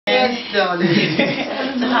darling.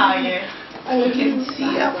 So how are you? You can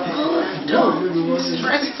see I'm good.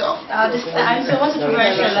 Stressed off. This time, so what's the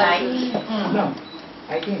progression like?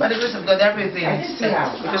 By the grace of God, everything is set.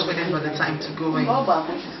 We're just waiting for the time to go and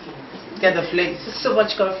get the place. So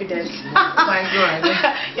much confidence. My God.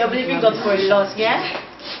 You're believing God for a lot, yeah?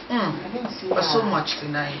 For so much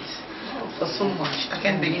tonight. For so much. I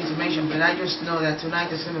can't begin to mention, but I just know that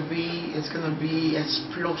tonight is gonna be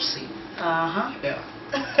explosive. Yeah.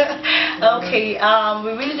 Okay,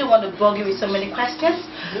 we really don't want to bug you with so many questions.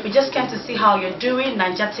 We just came to see how you're doing.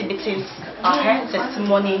 Najati meetings are here,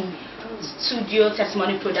 testimony studio,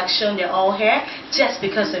 testimony production, they're all here just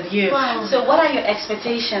because of you. Wow. So what are your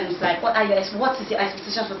expectations like? What is your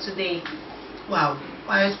expectation for today? Wow,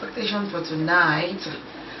 my expectation for tonight,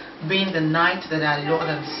 being the night that our Lord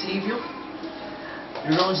and Savior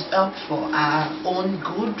rose up for our own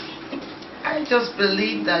good, I just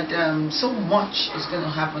believe that so much is going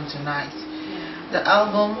to happen tonight. The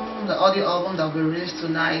audio album that will be released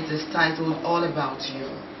tonight is titled All About You.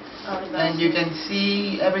 And you can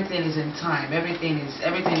see everything is in time, everything is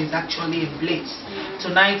actually in place.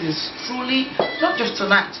 Tonight is truly, not just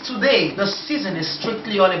tonight, today, the season is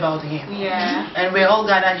strictly all about Him. Yeah. And we're all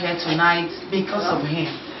gathered here tonight because of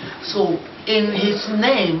Him. So in His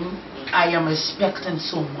name, I am expecting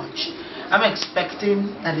so much. I'm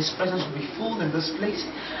expecting that His presence will be full in this place.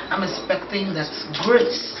 I'm expecting that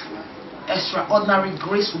grace, extraordinary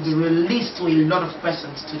grace, will be released to a lot of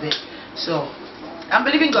persons today. So I'm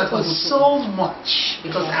believing God for so much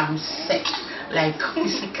because I'm set, like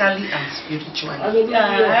physically and spiritually.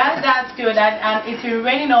 That's good. And if you're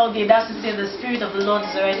raining all day, that's to say the Spirit of the Lord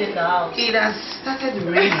is already in the house. It has started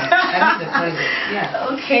raining. I need the present.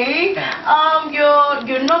 Yeah. Okay.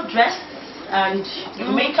 You're not dressed and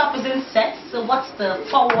your makeup isn't set. So what's the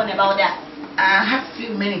 411 about that? I have a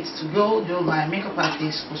few minutes to go, though my makeup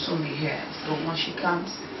artist will soon be here. So when she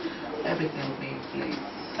comes, everything will be in place.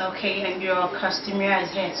 Okay, and your costumier is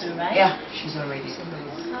here too, right? Yeah, she's already.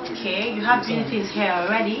 Okay, you have many things here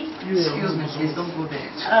already. Excuse me, please don't go there.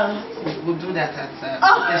 We'll do that at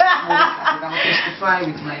I'll testify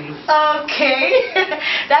with my look. Okay,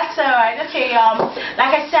 that's alright. Okay,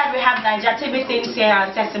 like I said, we have Najati things here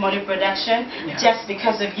and testimony production just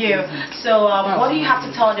because of you. So, what do you have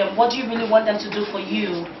to tell them? What do you really want them to do for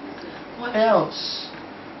you? What else?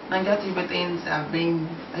 Najati things have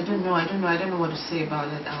been, I don't know what to say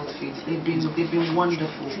about that outfit. They've been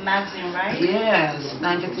wonderful. It's magazine, right? Yes,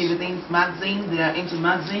 Najati things magazine. They are into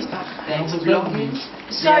magazine. They're into blogging.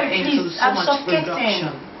 Sorry, they're please, into so I'm much suffocating.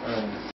 production.